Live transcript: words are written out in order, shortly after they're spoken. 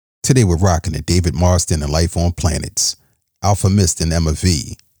Today we're rocking the David Marsden and Life on Planets, Alpha Mist and Emma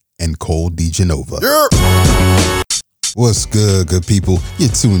V, and Cole DeGenova. Yeah. What's good people? You're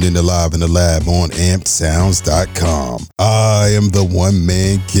tuned in to Live in the Lab on ampedsounds.com. I am the One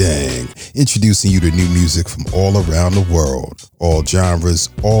Man Gang, introducing you to new music from all around the world. All genres,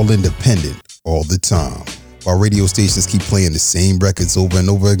 all independent, all the time. While radio stations keep playing the same records over and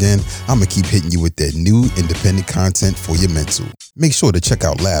over again, I'm going to keep hitting you with that new independent content for your mental. Make sure to check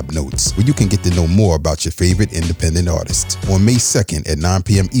out Lab Notes, where you can get to know more about your favorite independent artists. On May 2nd at 9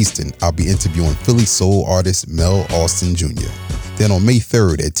 p.m. Eastern, I'll be interviewing Philly soul artist Mel Austin Jr. Then on May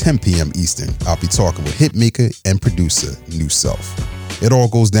 3rd at 10 p.m. Eastern, I'll be talking with hitmaker and producer New Self. It all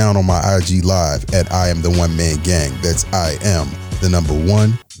goes down on my IG Live at I Am the One Man Gang. That's I Am the number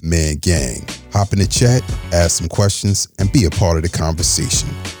One Man Gang. Hop in the chat, ask some questions, and be a part of the conversation.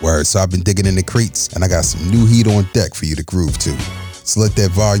 Word, so I've been digging in the crates, and I got some new heat on deck for you to groove to. So let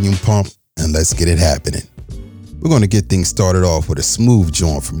that volume pump, and let's get it happening. We're going to get things started off with a smooth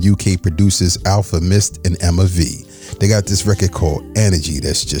joint from UK producers Alpha Mist and Emma V. They got this record called Energy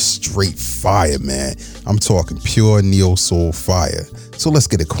that's just straight fire, man. I'm talking pure neo-soul fire. So let's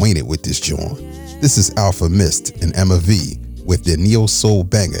get acquainted with this joint. This is Alpha Mist and Emma V with their neo-soul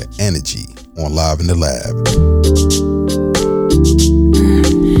banger Energy on Live in the Lab.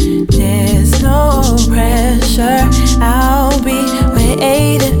 There's no pressure, I'll be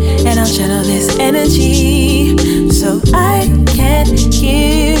waiting, and I'll channel this energy so I can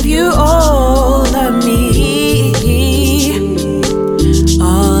give you all of me.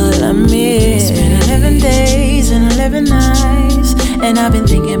 All of me. It's been 11 days and 11 nights, and I've been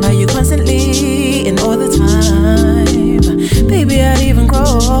thinking about you constantly and all the time. Baby, I'd even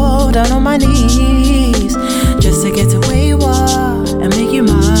go down on my knees just to get to where you are and make you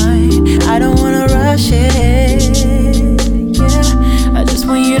mine. I don't wanna rush it, yeah. I just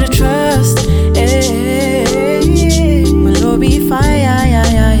want you to trust it. We'll all be fine,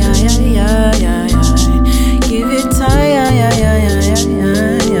 give it time,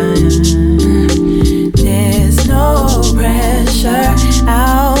 There's no pressure,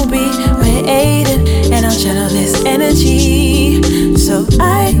 I'll be waiting, and I'll channel this energy so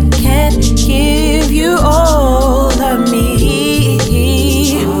I can give you all of me.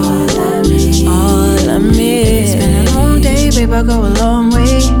 All of me. It's been a long day, babe, I go a long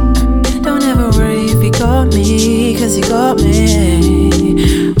way. Don't ever worry if you got me, cause you got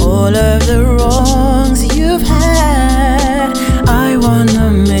me. All of the wrongs you've had, I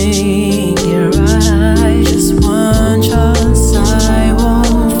wanna make it right. Just one chance, I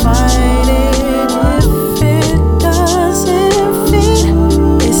won't fight it. If it doesn't fit,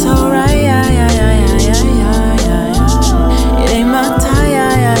 it's alright. It ain't my time.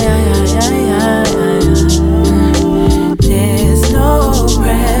 There's no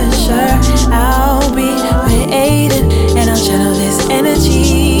pressure, I'll be waiting, and I'll channel this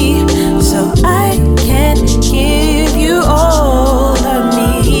energy so I can give you all of me.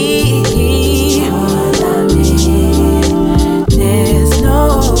 There's no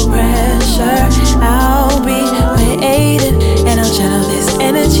pressure, I'll be waiting, and I'll channel this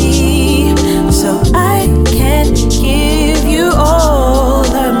energy so I can give you all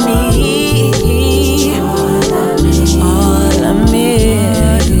of me. All of me.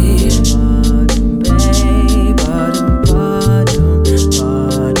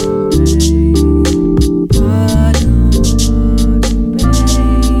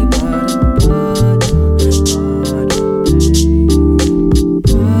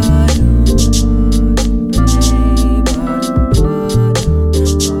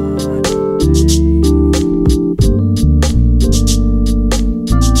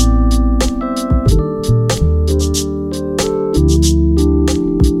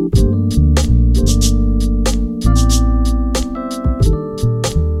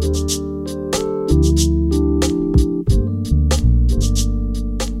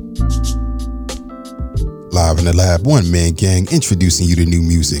 Live in the Lab, One Man Gang, introducing you to new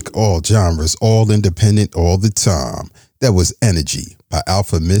music, all genres, all independent, all the time. That was Energy by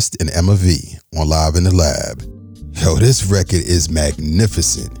Alpha Mist and Emma V on Live in the Lab. Yo, this record is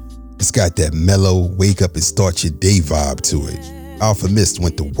magnificent. It's got that mellow, wake up and start your day vibe to it. Alpha Mist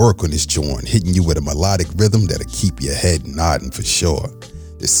went to work on this joint, hitting you with a melodic rhythm that'll keep your head nodding for sure.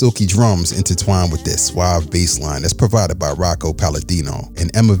 The silky drums intertwine with that suave bass line that's provided by Rocco Palladino, and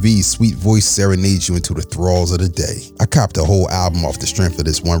Emma V's sweet voice serenades you into the thralls of the day. I copped the whole album off the strength of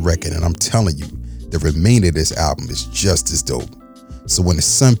this one record, and I'm telling you, the remainder of this album is just as dope. So when the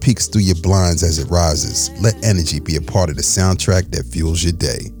sun peeks through your blinds as it rises, let Energy be a part of the soundtrack that fuels your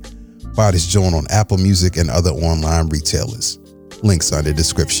day. Buy this joint on Apple Music and other online retailers. Links are in the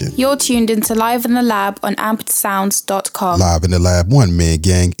description. You're tuned into Live in the Lab on ampedsounds.com. Live in the Lab, one man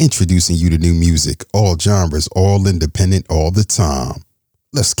gang, introducing you to new music, all genres, all independent, all the time.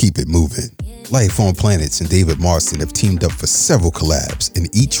 Let's keep it moving. Life on Planets and David Marston have teamed up for several collabs, and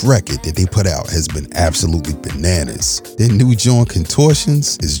each record that they put out has been absolutely bananas. Their new joint,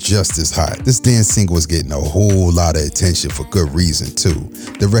 Contortions, is just as hot. This dance single is getting a whole lot of attention for good reason, too.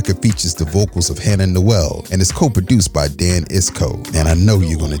 The record features the vocals of Hannah Noel and is co-produced by Dan Isco, and I know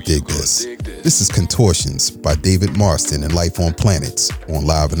you're gonna dig this. This is Contortions by David Marston and Life on Planets on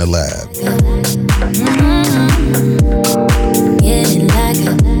Live in the Lab.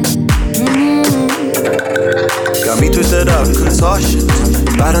 Got me twisted up, contortions.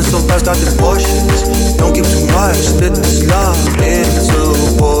 Riding so fast, I did portions. Don't give too much, split this love into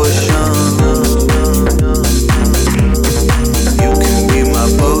portions. You can be my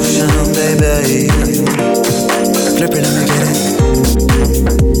potion, baby. Flip it, let me get it.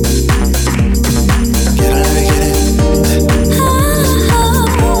 Get it, let me get it.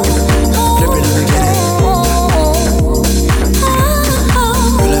 Flip it, let me get it.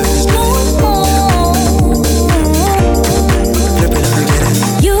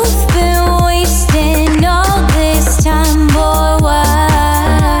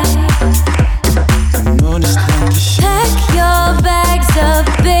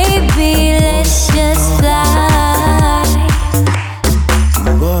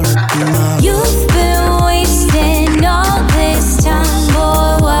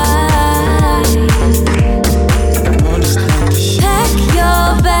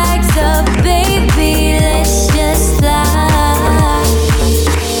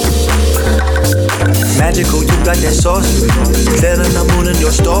 Magical, you got that sorcery. Sailing the moon in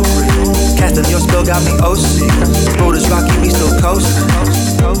your story. Casting your spell got me OC. Road is rocky, we still coasting.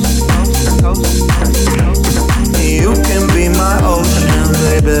 You can be my ocean,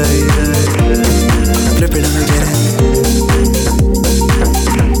 baby. Flip it, let me get it.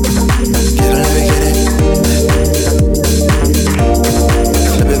 Get it, let me get it.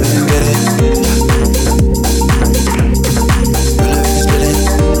 Flip it, let me get it.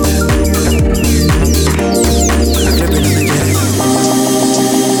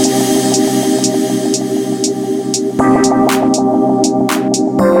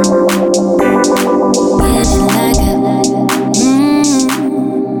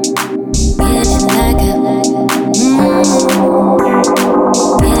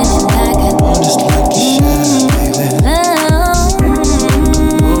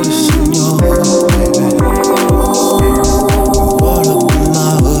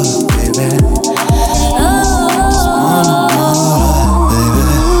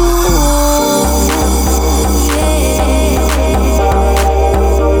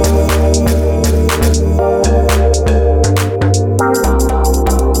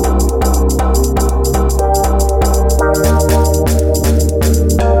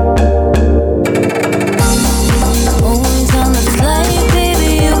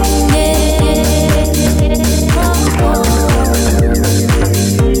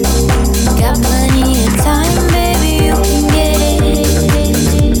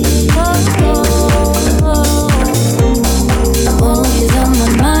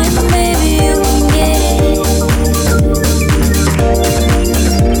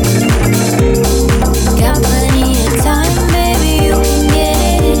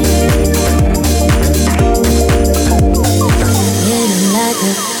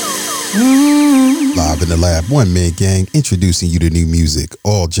 One man gang, introducing you to new music,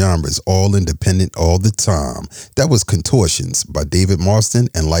 all genres, all independent, all the time. That was Contortions by David Marston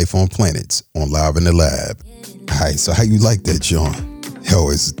and Life on Planets on Live in the Lab. Alright, so how you like that, John? Yo,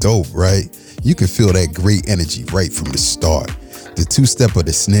 it's dope, right? You can feel that great energy right from the start. The two-step of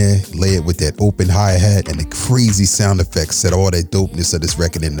the snare, layered with that open hi-hat, and the crazy sound effects set all that dopeness of this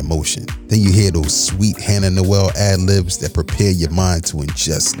record into motion. Then you hear those sweet Hannah Noel ad-libs that prepare your mind to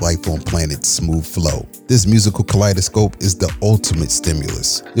ingest Life on Planet's smooth flow. This musical kaleidoscope is the ultimate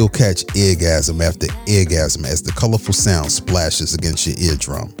stimulus. You'll catch eargasm after eargasm as the colorful sound splashes against your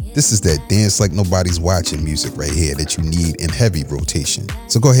eardrum. This is that dance like nobody's watching music right here that you need in heavy rotation.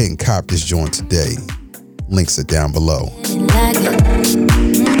 So go ahead and cop this joint today. Links are down below.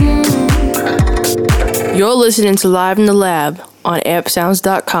 You're listening to Live in the Lab on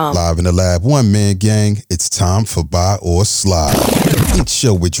ampedsounds.com. Live in the Lab, one man gang. It's time for Buy or Slide. Each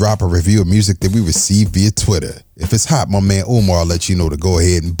show we drop a review of music that we receive via Twitter. If it's hot, my man Omar will let you know to go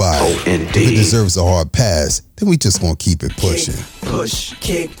ahead and buy it. Oh, indeed. If it deserves a hard pass, then we just gonna keep it pushing. Push,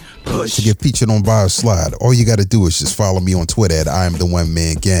 kick,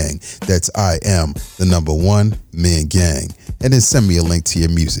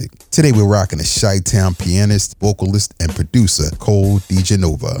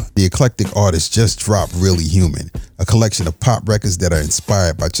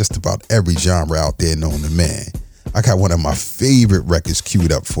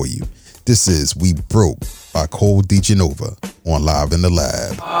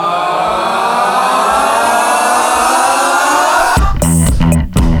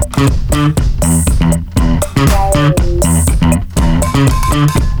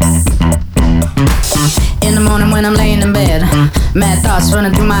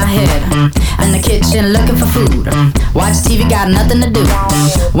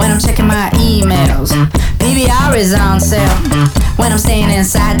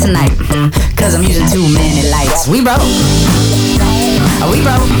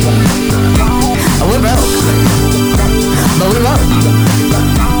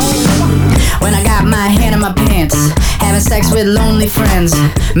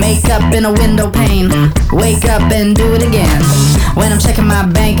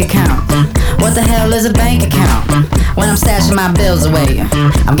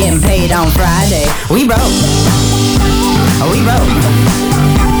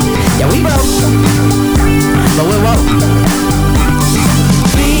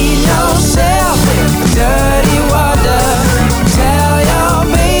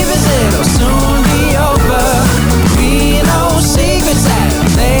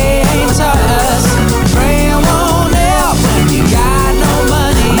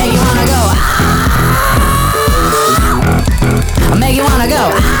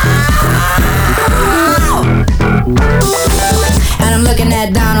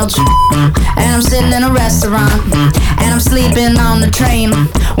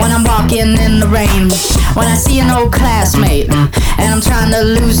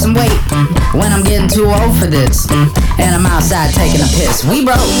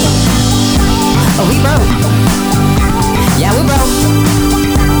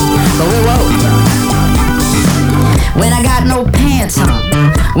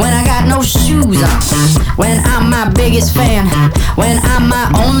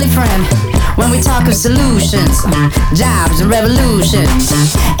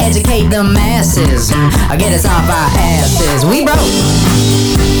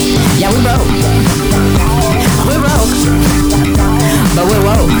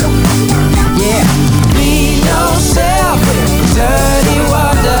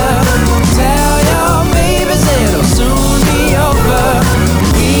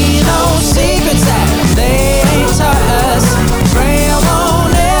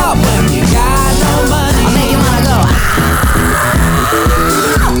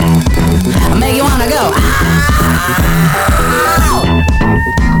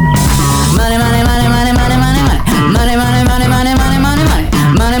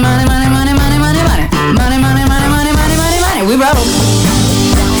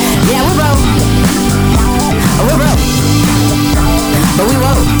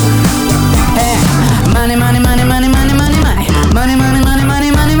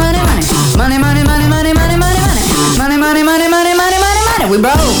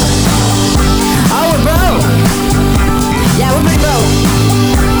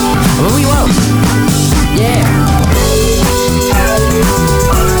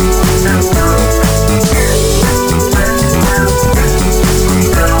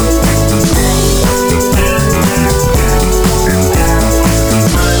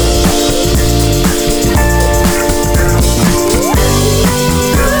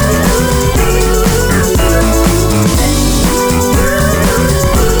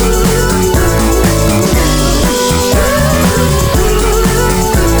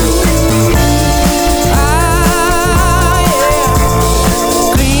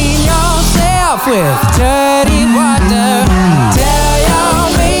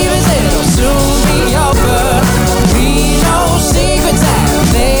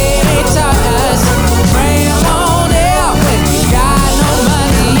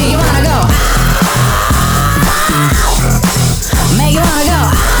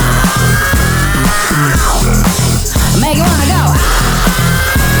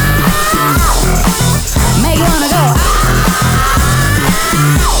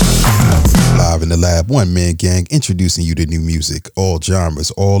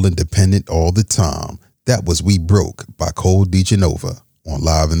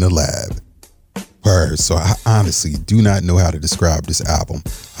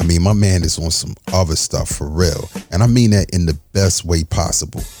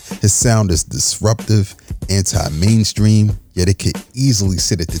 His sound is disruptive, anti-mainstream, yet it could easily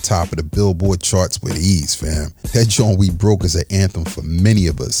sit at the top of the Billboard charts with ease, fam. That joint We Broke is an anthem for many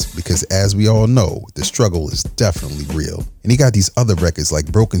of us because, as we all know, the struggle is definitely real. And he got these other records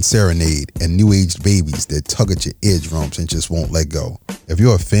like Broken Serenade and New Aged Babies that tug at your eardrums and just won't let go. If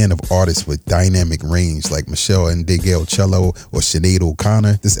you're a fan of artists with dynamic range like Michelle Ndegeocello or Sinead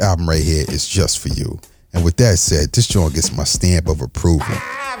O'Connor, this album right here is just for you. And with that said, this joint gets my stamp of approval.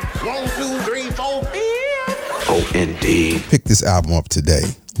 1, 2, 3, 4. Oh, indeed. Pick this album up today.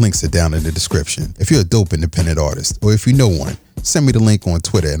 Links are down in the description. If you're a dope independent artist, or if you know one, send me the link on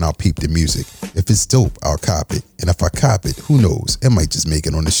Twitter and I'll peep the music. If it's dope, I'll cop it. And if I cop it, who knows? It might just make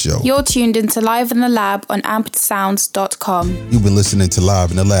it on the show. You're tuned into Live in the Lab on ampedsounds.com. You've been listening to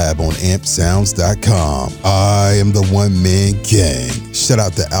Live in the Lab on ampedsounds.com. I am the One Man Gang. Shout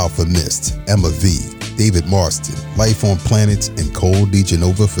out to Alpha Mist, Emma V, David Marston, Life on Planets, and Cole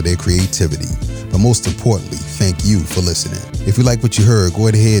DeGenova for their creativity. But most importantly, thank you for listening. If you like what you heard, go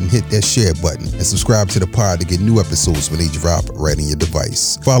ahead and hit that share button and subscribe to the pod to get new episodes when they drop right in your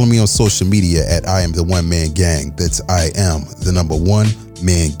device. Follow me on social media at I Am the One Man Gang. That's I Am the number 1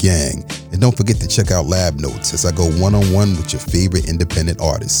 Man Gang. And don't forget to check out Lab Notes as I go one-on-one with your favorite independent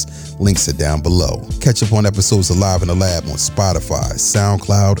artists. Links are down below. Catch up on episodes of Live in the Lab on Spotify,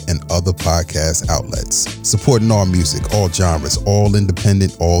 SoundCloud, and other podcast outlets. Supporting all music, all genres, all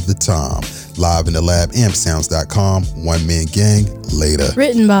independent, all the time. Live in the Lab, ampsounds.com. One Man Gang, later.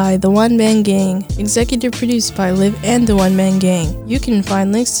 Written by The One Man Gang. Executive produced by Liv and The One Man Gang. You can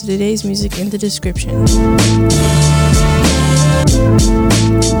find links to today's music in the description.